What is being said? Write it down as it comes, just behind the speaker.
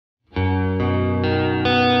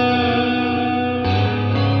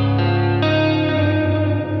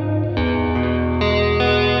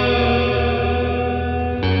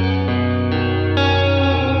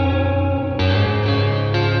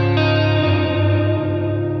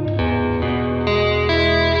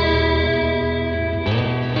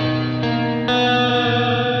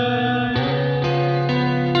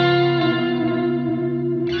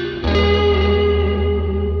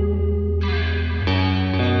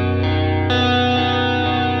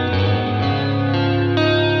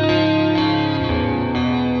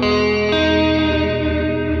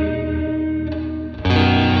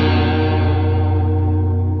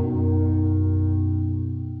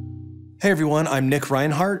everyone, I'm Nick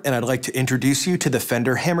Reinhardt, and I'd like to introduce you to the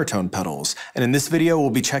Fender Hammertone pedals. And in this video, we'll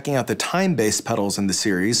be checking out the time-based pedals in the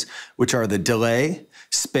series, which are the delay,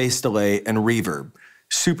 space delay, and reverb.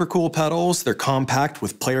 Super cool pedals, they're compact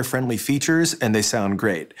with player-friendly features, and they sound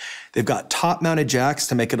great. They've got top-mounted jacks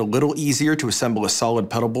to make it a little easier to assemble a solid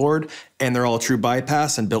pedal board, and they're all true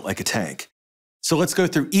bypass and built like a tank. So let's go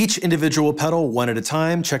through each individual pedal one at a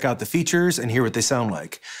time, check out the features, and hear what they sound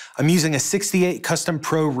like. I'm using a 68 Custom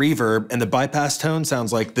Pro Reverb, and the bypass tone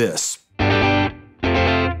sounds like this.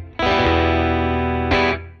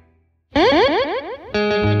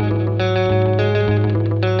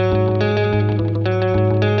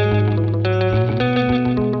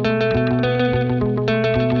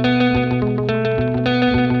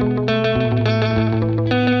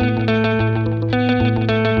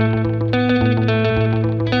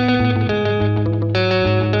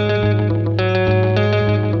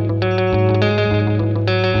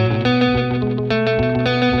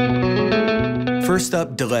 First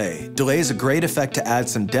up, delay. Delay is a great effect to add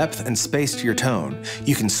some depth and space to your tone.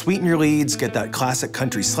 You can sweeten your leads, get that classic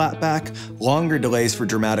country slapback, longer delays for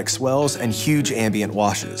dramatic swells, and huge ambient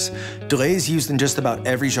washes. Delay is used in just about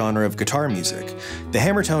every genre of guitar music. The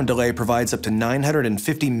Hammertone delay provides up to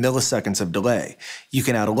 950 milliseconds of delay. You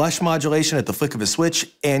can add a lush modulation at the flick of a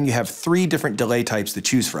switch, and you have 3 different delay types to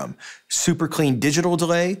choose from: super clean digital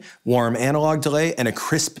delay, warm analog delay, and a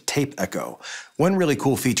crisp tape echo. One really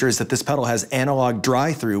cool feature is that this pedal has analog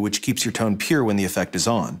dry-through, which keeps your tone pure when the effect is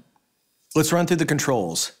on. Let's run through the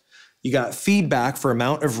controls. You got feedback for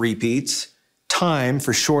amount of repeats, time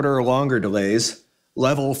for shorter or longer delays,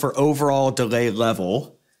 level for overall delay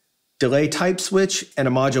level, delay type switch, and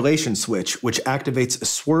a modulation switch, which activates a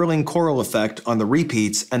swirling choral effect on the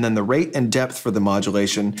repeats, and then the rate and depth for the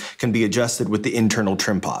modulation can be adjusted with the internal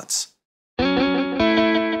trim pots.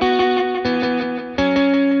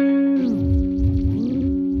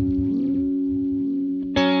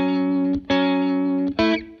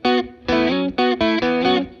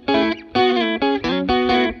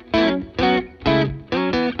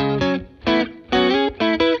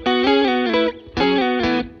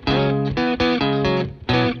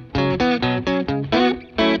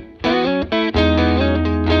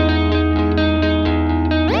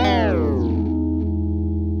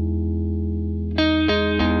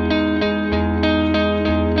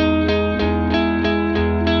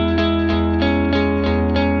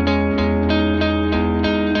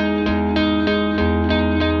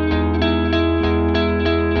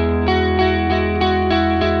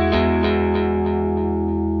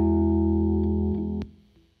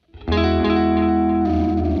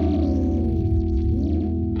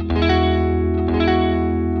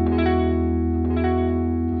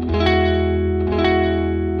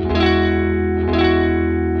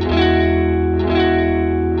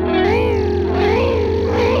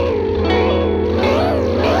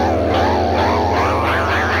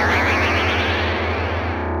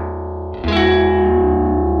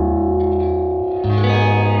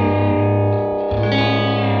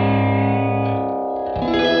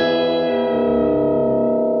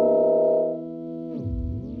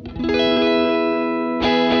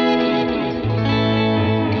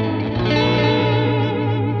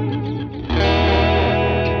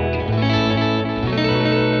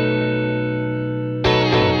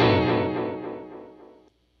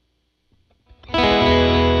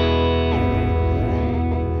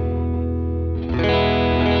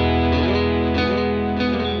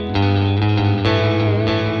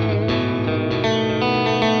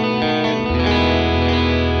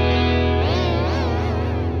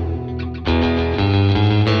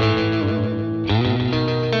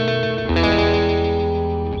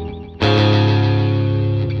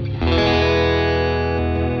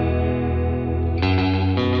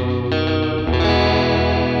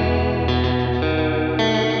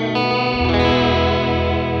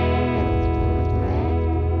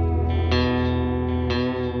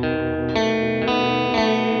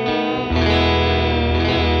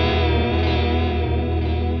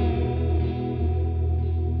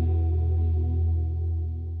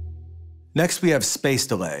 Next, we have space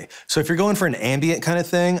delay. So if you're going for an ambient kind of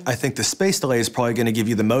thing, I think the space delay is probably going to give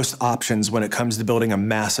you the most options when it comes to building a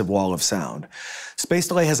massive wall of sound. Space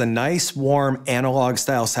delay has a nice, warm,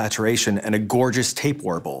 analog-style saturation and a gorgeous tape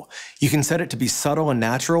warble. You can set it to be subtle and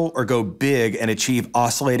natural, or go big and achieve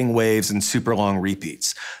oscillating waves and super long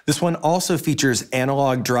repeats. This one also features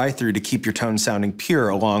analog dry-through to keep your tone sounding pure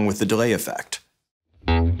along with the delay effect.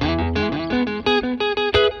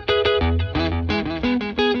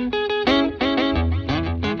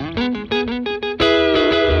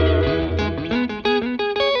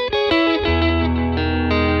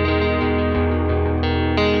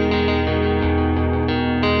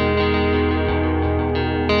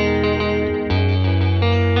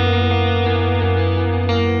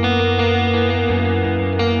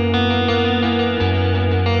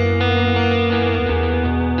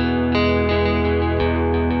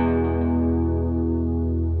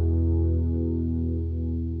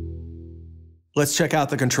 Let's check out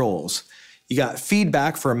the controls. You got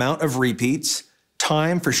feedback for amount of repeats,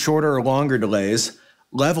 time for shorter or longer delays,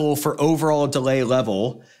 level for overall delay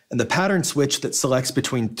level, and the pattern switch that selects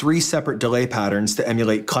between 3 separate delay patterns to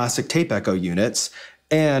emulate classic tape echo units.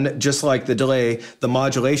 And just like the delay, the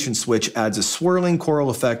modulation switch adds a swirling choral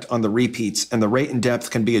effect on the repeats, and the rate and depth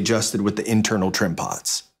can be adjusted with the internal trim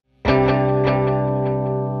pots.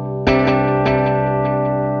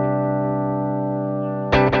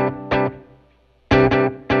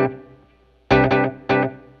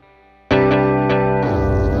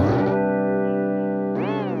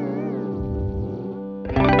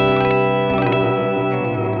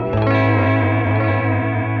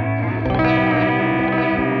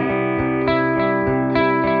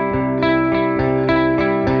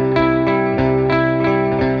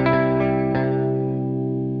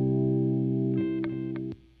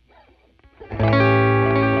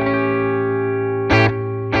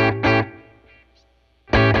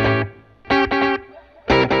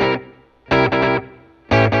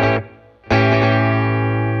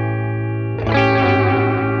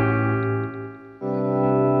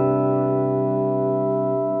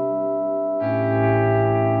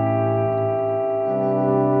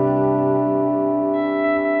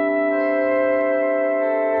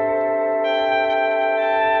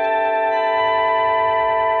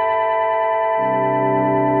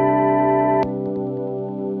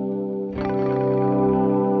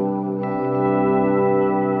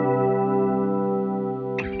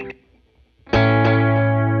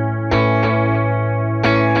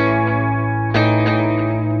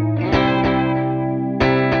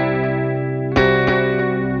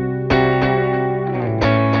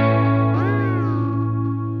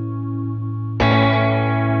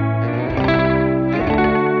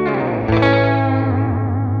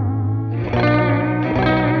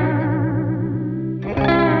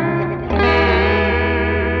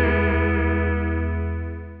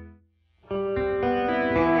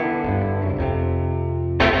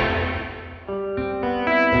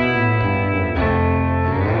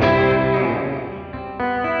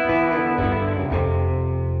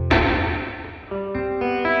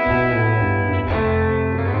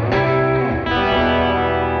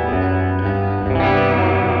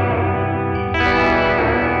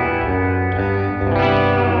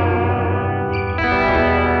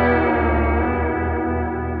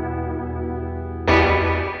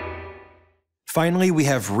 Finally, we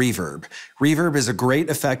have reverb. Reverb is a great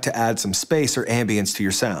effect to add some space or ambience to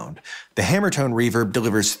your sound. The Hammertone Reverb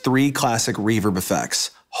delivers 3 classic reverb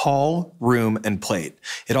effects: hall, room, and plate.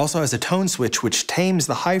 It also has a tone switch which tames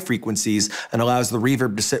the high frequencies and allows the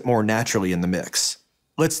reverb to sit more naturally in the mix.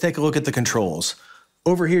 Let's take a look at the controls.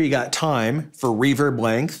 Over here you got time for reverb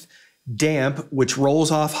length, damp, which rolls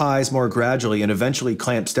off highs more gradually and eventually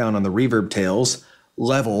clamps down on the reverb tails,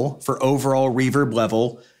 level for overall reverb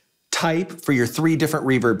level, type for your 3 different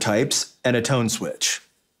reverb types, and a tone switch.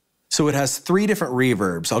 So it has 3 different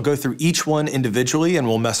reverbs. I'll go through each one individually and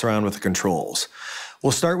we'll mess around with the controls.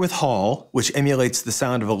 We'll start with hall, which emulates the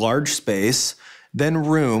sound of a large space, then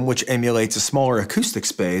room, which emulates a smaller acoustic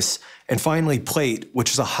space, and finally plate,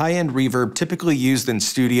 which is a high-end reverb typically used in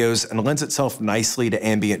studios and lends itself nicely to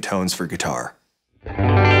ambient tones for guitar.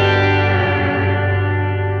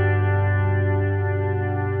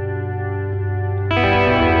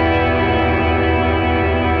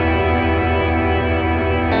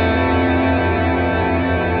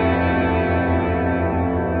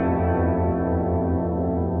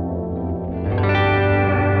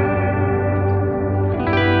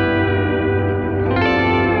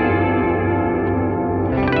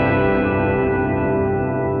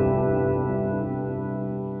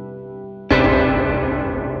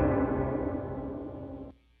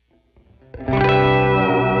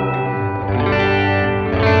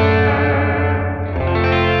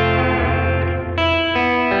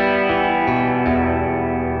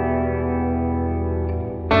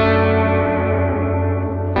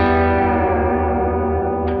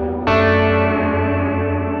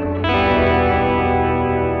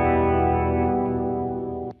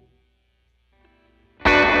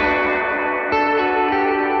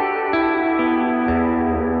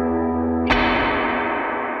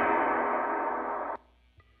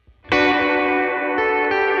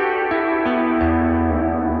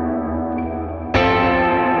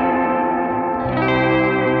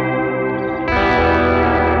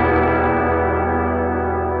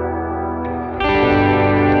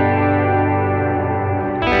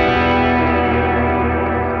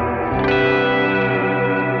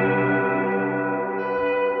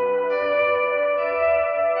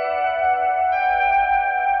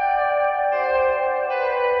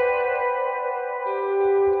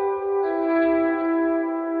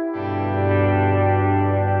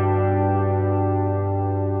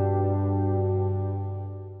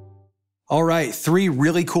 All right, 3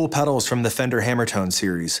 really cool pedals from the Fender Hammertone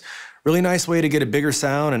series. Really nice way to get a bigger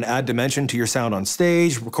sound and add dimension to your sound on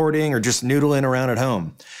stage, recording, or just noodling around at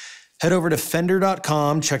home. Head over to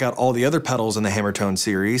fender.com, check out all the other pedals in the Hammertone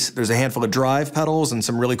series. There's a handful of drive pedals and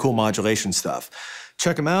some really cool modulation stuff.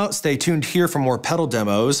 Check them out. Stay tuned here for more pedal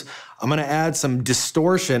demos. I'm going to add some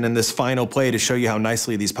distortion in this final play to show you how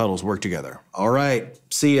nicely these pedals work together. All right,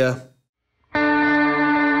 see ya.